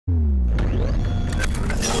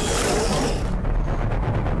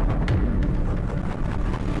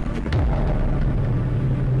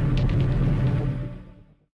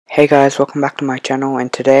Hey guys, welcome back to my channel,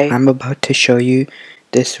 and today I'm about to show you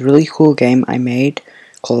this really cool game I made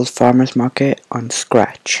called Farmers Market on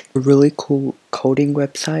Scratch. A really cool coding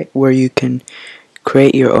website where you can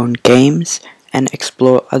create your own games and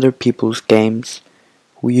explore other people's games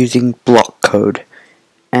using block code.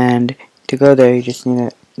 And to go there you just need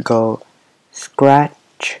to go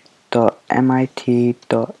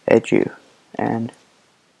scratch.mit.edu, and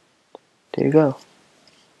there you go.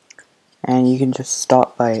 And you can just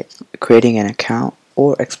start by creating an account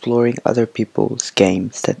or exploring other people's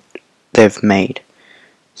games that they've made.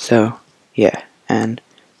 So yeah, and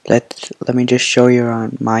let me just show you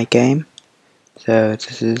around my game. So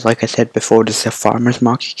this is, like I said before, this is a farmer's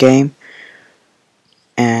market game,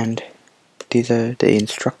 and these are the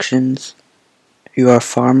instructions. You are a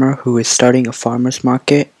farmer who is starting a farmer's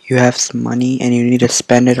market. You have some money and you need to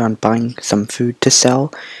spend it on buying some food to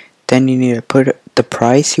sell. Then you need to put the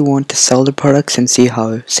price you want to sell the products and see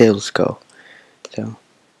how sales go. So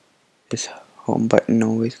this home button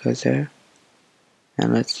always goes there.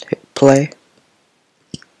 And let's hit play.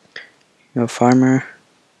 You're a farmer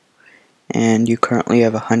and you currently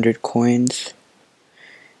have 100 coins,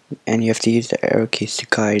 and you have to use the arrow keys to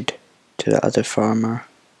guide to the other farmer.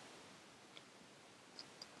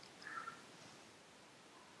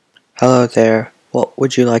 Hello there. What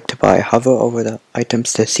would you like to buy? Hover over the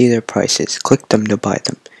items to see their prices. Click them to buy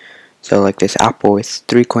them. So like this apple is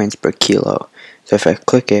 3 coins per kilo. So if I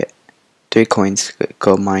click it, 3 coins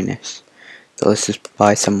go minus. So let's just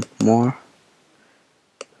buy some more.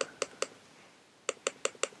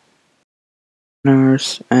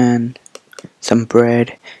 And some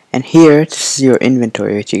bread. And here, this is your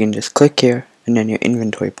inventory, which you can just click here and then your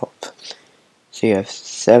inventory pops. So you have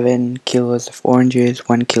 7 kilos of oranges,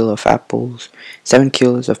 1 kilo of apples, 7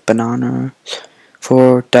 kilos of bananas,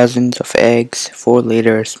 4 dozens of eggs, 4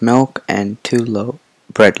 liters milk, and 2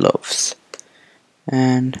 bread loaves.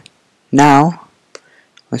 And now,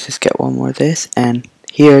 let's just get one more of this, and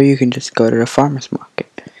here you can just go to the farmer's market.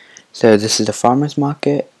 So this is the farmer's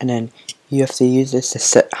market, and then you have to use this to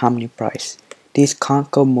set how many price. These can't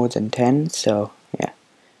go more than 10, so yeah.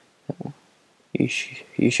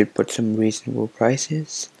 You should put some reasonable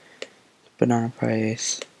prices. Banana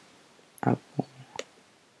price, apple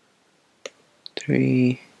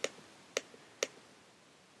 3,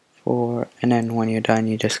 4, and then when you're done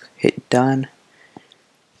you just hit done.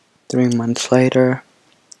 3 months later,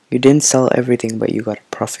 you didn't sell everything but you got a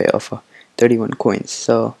profit of 31 coins.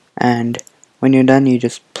 So, and when you're done you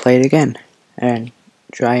just play it again and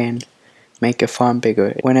try and make your farm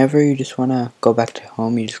bigger. Whenever you just want to go back to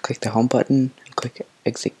home, you just click the home button and click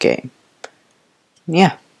exit game.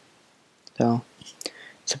 Yeah, so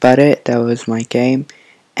that's about it. That was my game.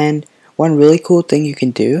 And one really cool thing you can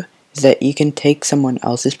do is that you can take someone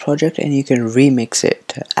else's project and you can remix it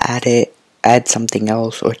to add something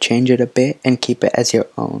else or change it a bit and keep it as your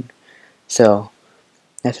own. So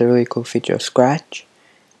that's a really cool feature of Scratch,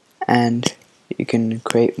 and you can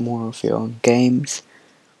create more of your own games.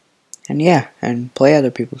 And yeah, and play other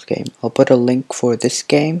people's game. I'll put a link for this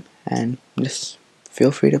game and just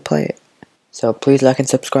feel free to play it. So please like and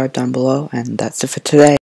subscribe down below, and that's it for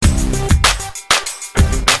today.